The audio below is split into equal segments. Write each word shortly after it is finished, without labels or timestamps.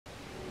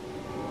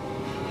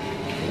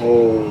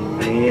Oh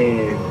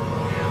man.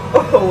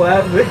 Oh, what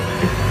happened?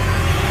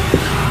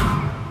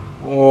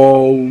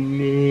 Oh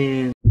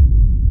man.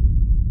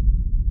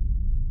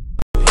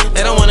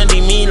 They don't wanna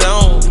leave me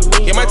alone.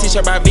 Get my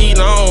t-shirt by V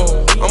long.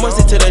 Almost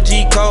into the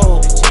G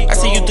code. I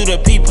see you through the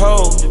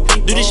peephole.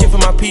 Do this shit for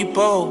my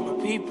people.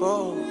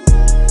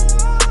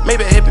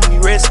 Maybe helping me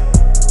rest.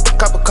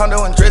 Cop a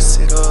condo and dress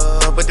it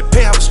up, but the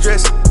pay I was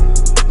stressed.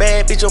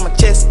 Bad bitch on my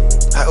chest.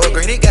 I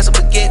upgraded, got some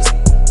baguettes.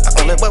 I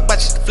only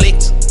watch the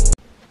flicks.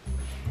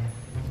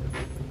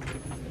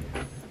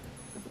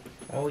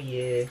 Oh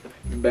yeah.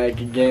 Back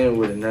again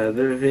with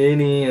another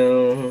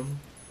video.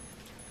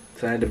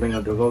 So I had to bring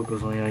out the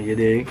vocals on y'all, you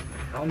dig?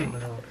 I don't even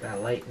know if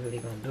that light really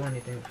gonna do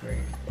anything for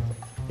you.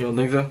 You don't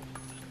think so?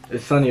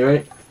 It's sunny,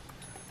 right?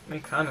 I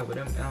mean, kinda, but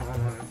I don't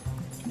know.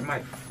 It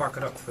might fuck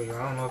it up for you.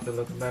 I don't know if it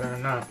looks better or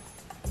not.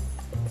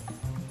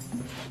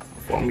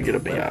 Well, I'm gonna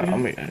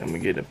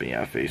get up in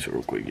your face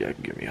real quick. Y'all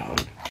can give me a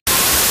hug.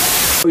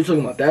 Are you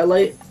talking about that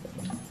light?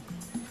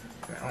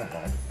 I don't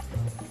know.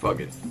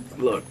 Fuck it.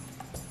 Look.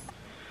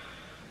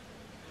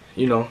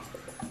 You know,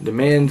 the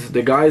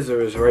geyser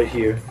is right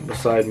here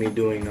beside me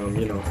doing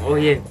you know. Oh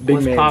yeah,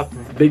 big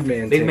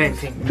man things.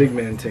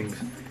 things.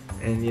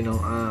 And you know,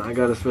 I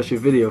got a special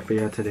video for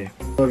y'all today.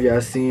 If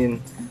y'all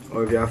seen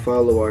or if y'all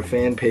follow our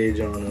fan page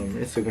on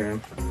Instagram,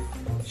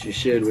 she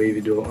shared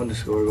Wavy _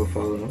 go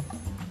follow them.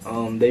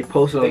 They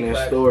posted on their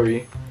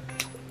story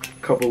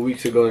a couple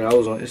weeks ago that I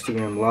was on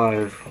Instagram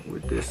live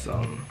with this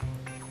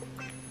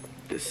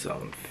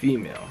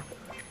female.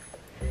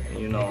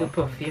 You know, you could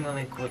put female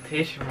in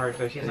quotation marks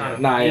so she's not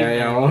a nah, female.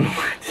 yeah, I don't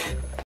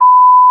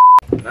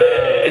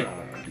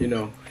know. You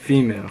know,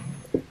 female.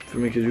 For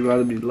me, because you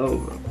gotta be low,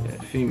 bro. Yeah,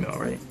 female,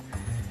 right?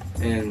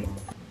 And,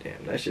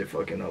 damn, that shit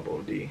fucking up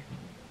OD.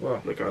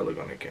 What? Look how I look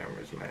on the camera,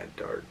 it's mad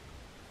dark.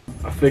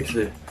 I fixed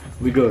it.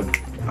 We good.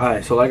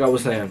 Alright, so like I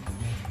was saying.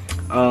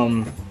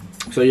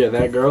 So yeah,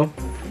 that girl.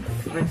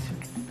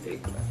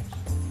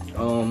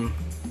 I'm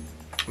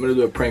gonna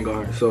do a prank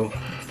on her. So,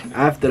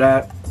 after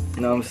that,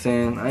 you know what I'm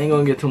saying? I ain't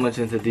gonna get too much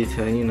into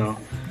detail, you know.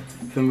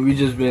 For me, we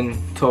just been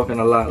talking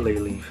a lot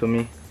lately, for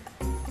me.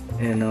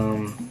 And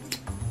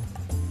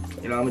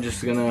you know, I'm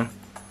just gonna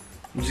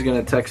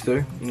text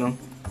her, you know,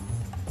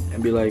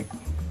 and be like,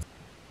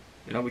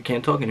 you know, we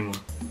can't talk anymore.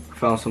 I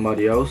found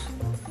somebody else.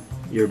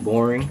 You're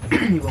boring.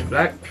 You want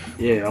black?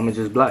 Yeah, I'm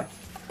just black.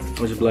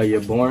 I'm just black.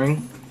 You're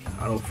boring.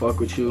 I don't fuck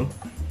with you.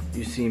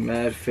 You seem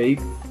mad fake.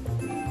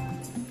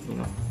 You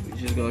know, we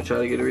just gonna try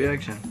to get a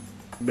reaction.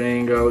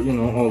 Bang out, you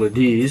know, all of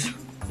these.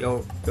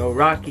 Yo,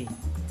 Rocky.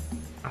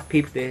 I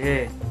peeped their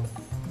head.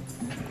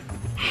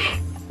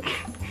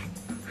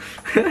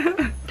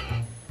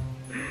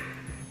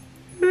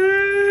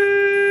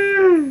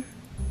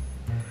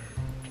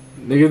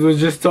 Niggas was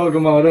just talking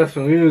about us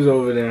when we was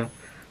over there.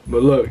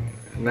 But look,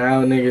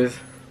 now niggas,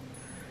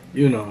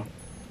 you know.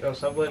 Yo,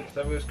 someone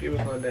was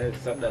screaming for that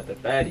something at the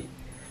fatty.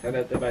 And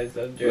at the fatty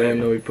stuff. Let him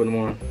know we put him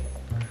on.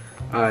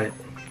 Alright,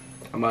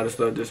 I'm about to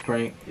start this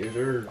prank. Yes,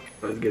 sir.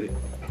 Let's get it.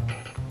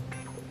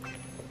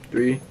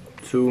 3,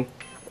 2,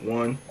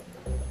 1,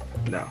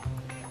 now.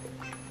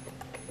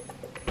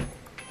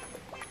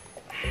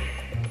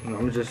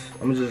 I'm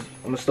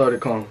gonna start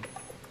it calm.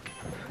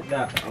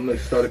 Nah. I'm gonna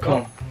start it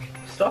calm.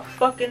 Stop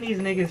fucking these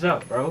niggas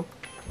up, bro.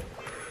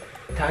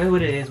 Tell me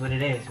what it is. Be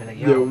like,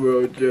 yo,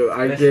 bro,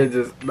 I can't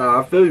just, nah,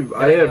 I feel you.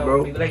 I am,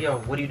 bro. Be like, yo,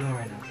 what are you doing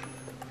right now?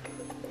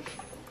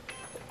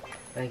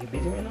 Like, you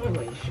busy right now?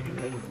 Like,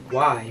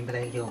 why? You be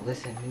like, yo,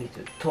 listen, we need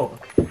to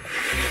talk.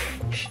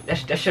 That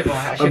shit gonna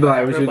happen. I'm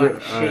like, what you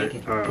doing?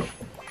 Alright.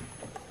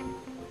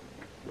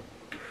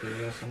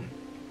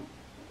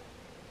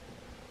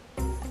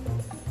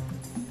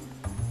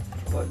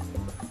 What?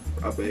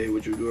 I bet, hey,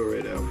 what you doing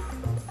right now?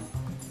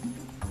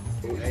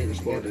 You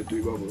spawned at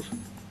 3 bubbles.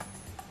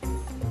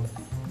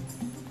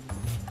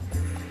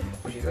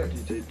 What you got?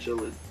 DJ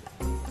chillin'.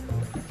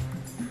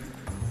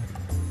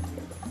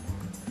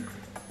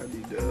 I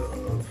need to,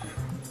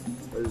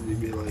 I just need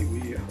to be like, we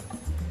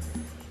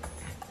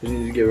just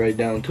need to get right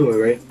down to it,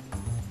 right?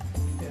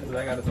 Yeah, but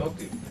I gotta talk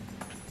to you.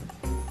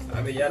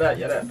 I mean, y'all not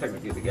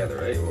technically together,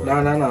 right? Or...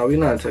 Nah, we're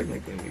not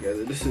technically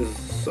together. This is,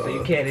 so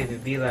you can't even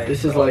be like...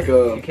 This is like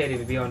a... You can't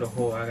even be on the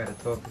whole, I gotta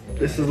talk to you.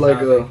 This is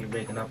like a... Like you're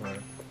breaking up on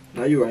her.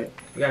 No, you're right.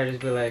 You gotta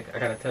just be like, I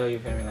gotta tell you,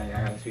 feel me, like,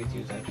 I gotta speak to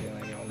you, type shit,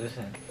 like, yo,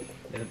 listen,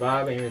 this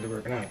vibe ain't really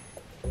working out.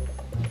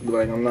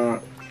 Like, I'm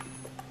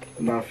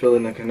not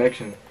feeling the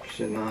connection.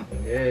 Shit, not.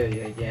 Yeah,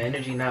 your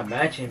energy not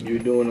matching. You're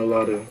doing a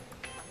lot of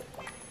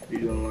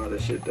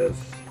shit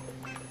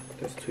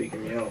that's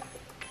tweaking me out.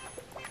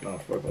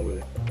 Not fucking with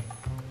it.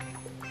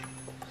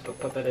 So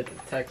put that into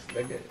text,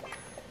 nigga.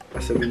 I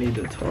said we need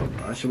to talk.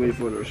 I should wait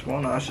for the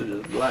response. I should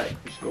just black.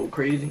 Just go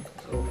crazy.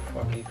 So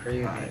fucking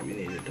crazy. Alright, we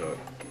need to talk.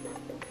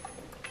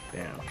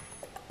 Damn.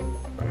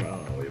 I don't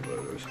know, wait for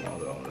the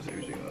response. I wanna see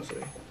what you're gonna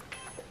say.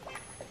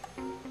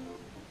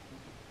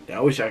 Yeah,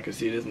 I wish I could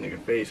see this nigga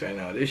face right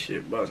now. This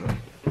shit buzzing.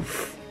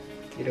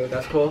 You know what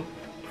that's called?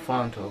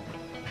 Fonto.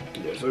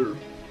 Yes, sir.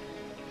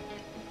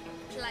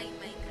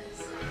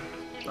 Playmakers.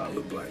 I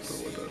look black, so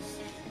what does?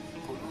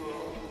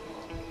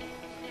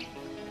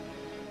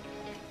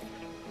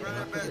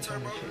 I put this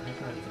on this shit.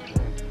 That's not even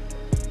wrong.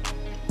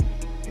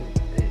 You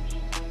bitch.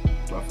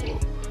 My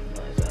fault.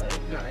 No, it's alright.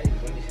 Nah,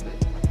 let me see that.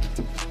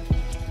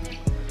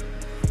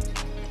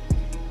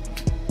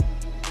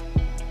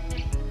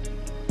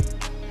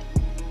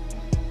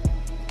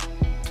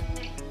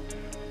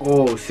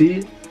 Oh,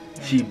 see?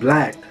 She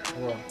black.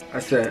 What? I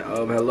said,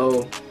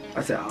 hello.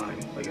 I said, I'm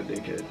like a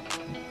dickhead.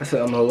 I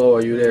said, hello,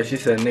 are you there? She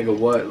said, nigga,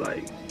 what?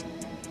 Like,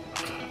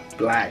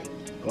 black.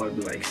 I want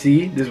to be like,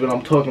 see? This is what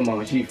I'm talking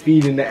about. She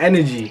feeding the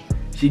energy.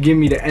 She give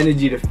me the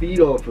energy to feed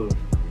off of.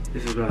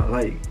 This is what I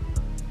like.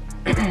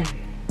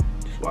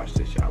 Just watch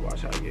this, y'all.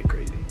 Watch how I get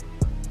crazy.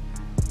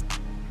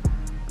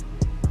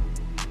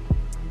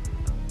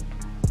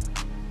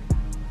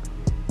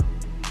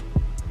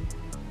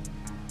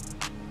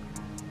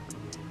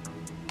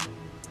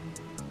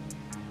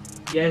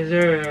 Yes,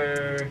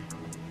 sir.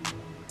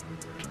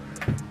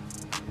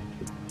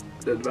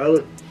 That's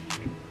valid.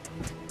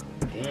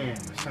 Damn,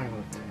 that's not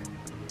what that.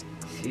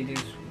 See, this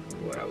is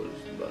what I was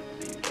about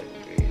to be like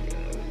crazy. I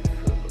know you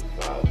feel the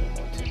vibe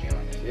more, to be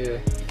honest. Yeah.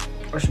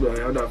 I should be like,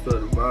 I'm not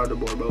feeling the vibe no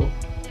more, bro.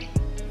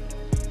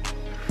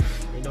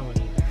 We don't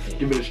need that.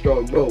 Give it a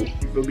strong bow. You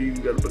feel me? You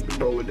gotta put the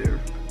bow in there.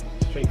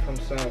 Straight from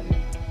side.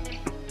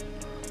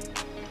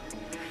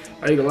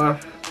 I ain't gonna lie.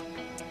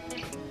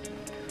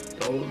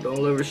 Don't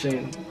let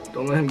Rashin.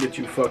 Don't let him get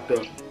you fucked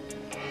up.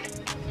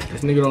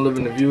 This nigga don't live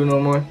in the view no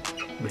more.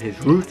 But his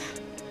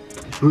roots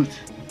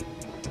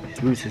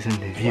is in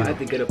the view. Well, I have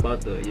to get up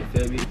out the, you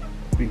feel me?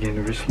 We getting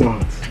a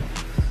response.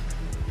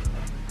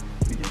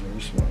 We getting a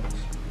response.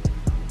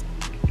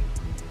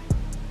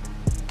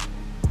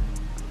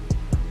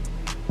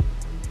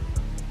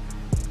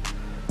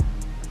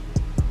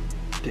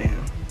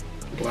 Damn.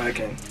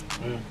 Blacking.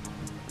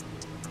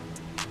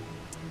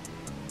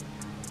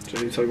 So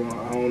you talking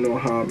about, I don't know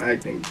how I'm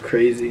acting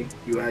crazy.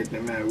 You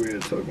acting mad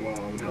weird talking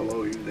about,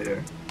 hello, you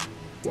there.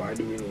 Why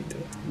do we need to?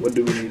 What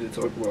do we need to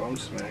talk about? I'm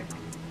smacked.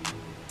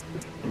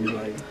 And be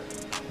like,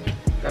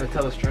 Gotta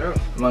tell us straight up.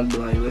 I'm about to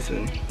be like,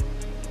 listen,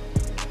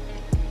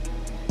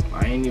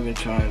 I ain't even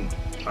trying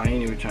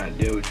to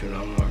deal with you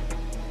no more.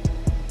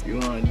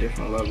 You on a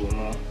different level,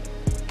 man.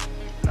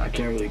 I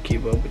can't really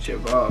keep up with your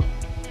vibe.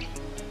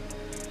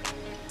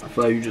 I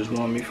feel like you just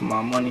want me for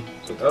my money.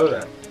 So tell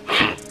that.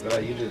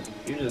 Like you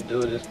just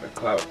do this for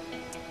clout.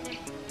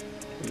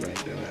 Right,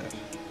 that ass.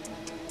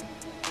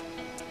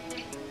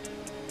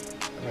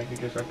 Like you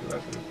just like the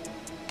lesson.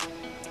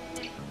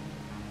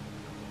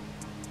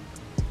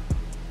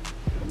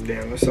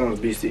 Damn, that sounds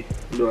beastie.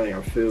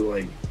 I feel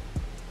like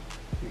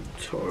you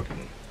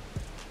talking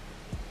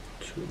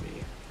to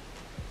me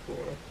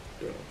for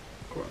the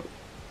clout.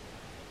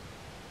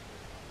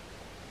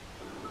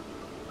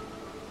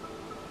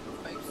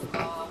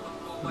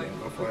 Damn,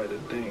 if I had a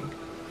thing.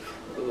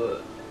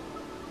 Look.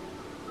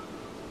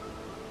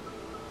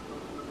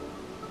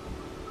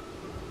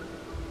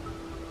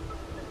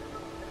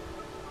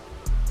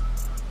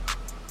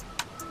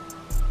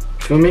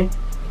 Feel me?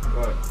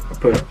 What? I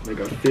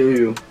feel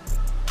you.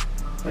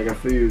 Like I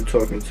feel you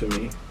talking to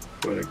me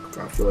for the.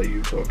 I feel like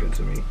you talking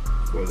to me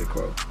for the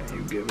club, and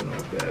you giving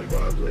off bad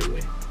vibes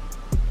lately.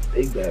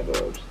 Big bad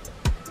vibes.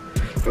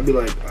 I be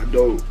like, I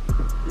don't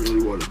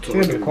really want to talk.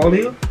 You gonna call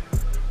you? You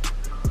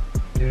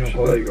gonna She's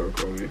call like, you? gonna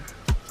call me.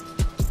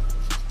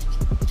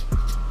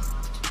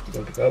 You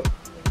gonna pick up?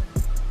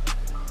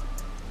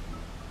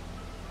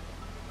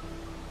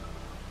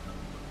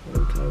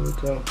 Time will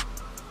tell.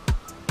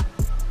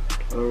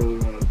 I don't really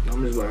want to. I'm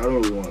just like, I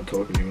don't really want to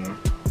talk anymore.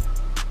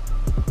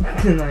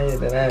 Not yet,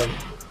 that ass.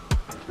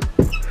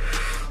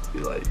 Be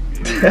like,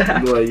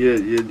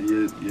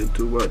 you're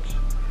too much.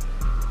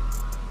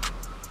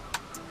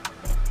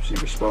 She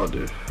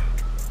responded.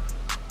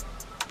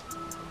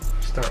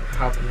 Start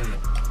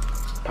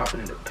popping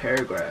into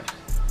paragraphs.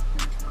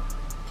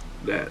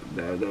 That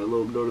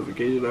little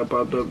notification that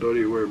popped up, don't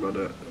even worry about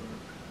that.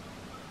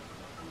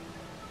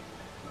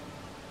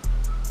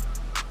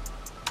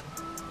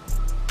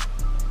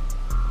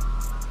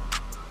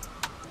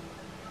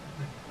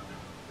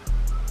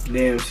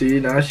 Damn, see,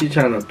 now she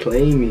trying to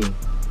play me.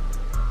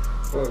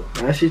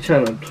 What? Now she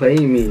trying to play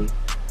me.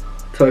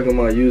 Talking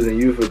about using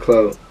you for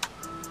clout.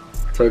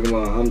 Talking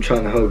about I'm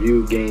trying to help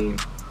you game.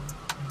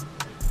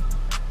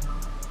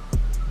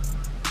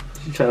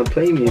 She trying to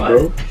play me, What?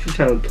 bro. She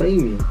trying to play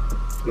me.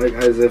 Like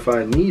as if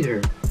I need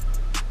her.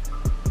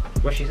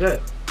 What she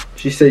said?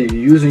 She said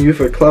using you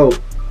for clout.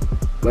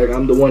 Like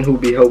I'm the one who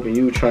be helping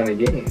you trying to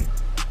game.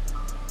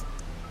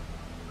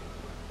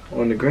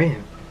 On the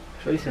gram.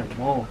 Shorty said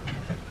more.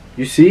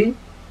 You see?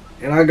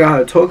 And I got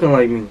her talking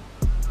like me.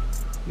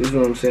 This is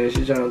what I'm saying.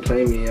 She trying to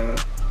play me, y'all.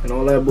 And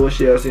all that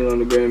bullshit I seen on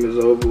the gram is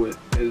over with.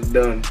 It's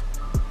done.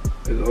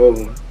 It's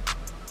over.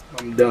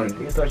 I'm done.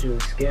 You thought you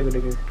was scared of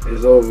niggas.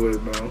 It's over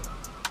with, bro.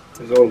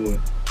 It's over with.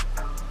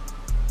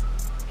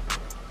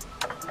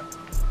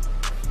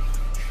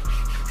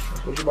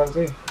 What you about to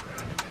say?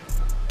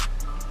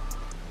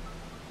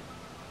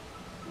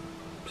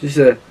 She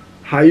said,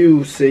 how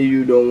you say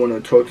you don't want to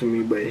talk to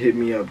me but hit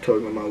me up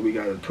talking about we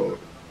gotta talk?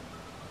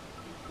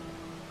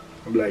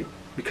 I'm like,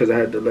 because I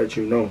had to let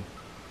you know.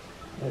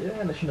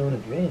 Yeah, let you know in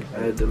advance. I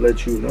had to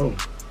let you know.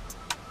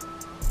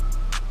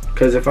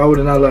 Cause if I would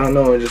have not let her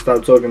know and just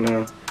stopped talking to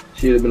her,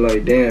 she'd have been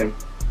like, damn.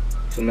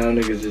 So now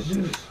niggas is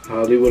just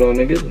Hollywood on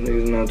niggas.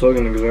 Niggas not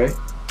talking niggas, right?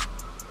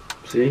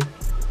 See?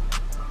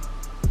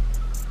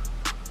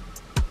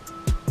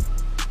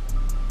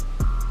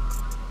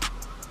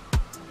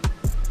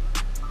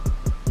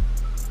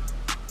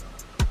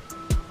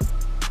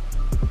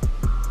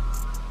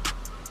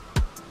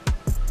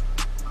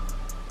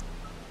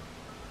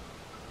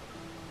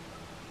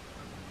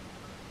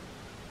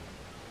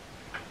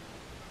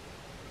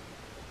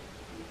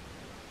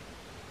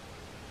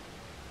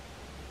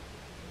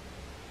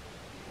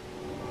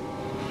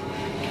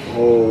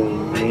 Oh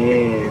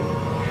man.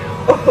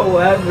 Oh,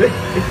 what happened?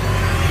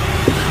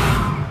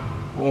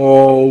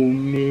 Oh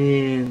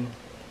man.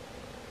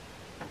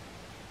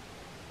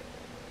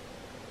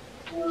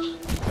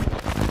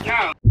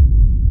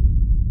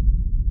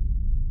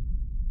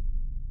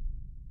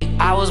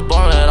 I was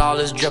born with all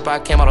this drip, I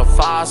came out of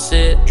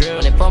faucet.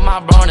 When they put my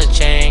bro in the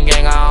chain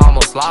gang, I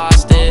almost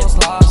lost it.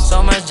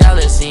 So much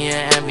jealousy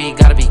and envy,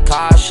 gotta be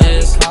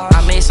cautious.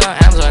 I made some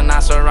M's when I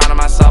surrounded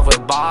myself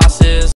with bosses.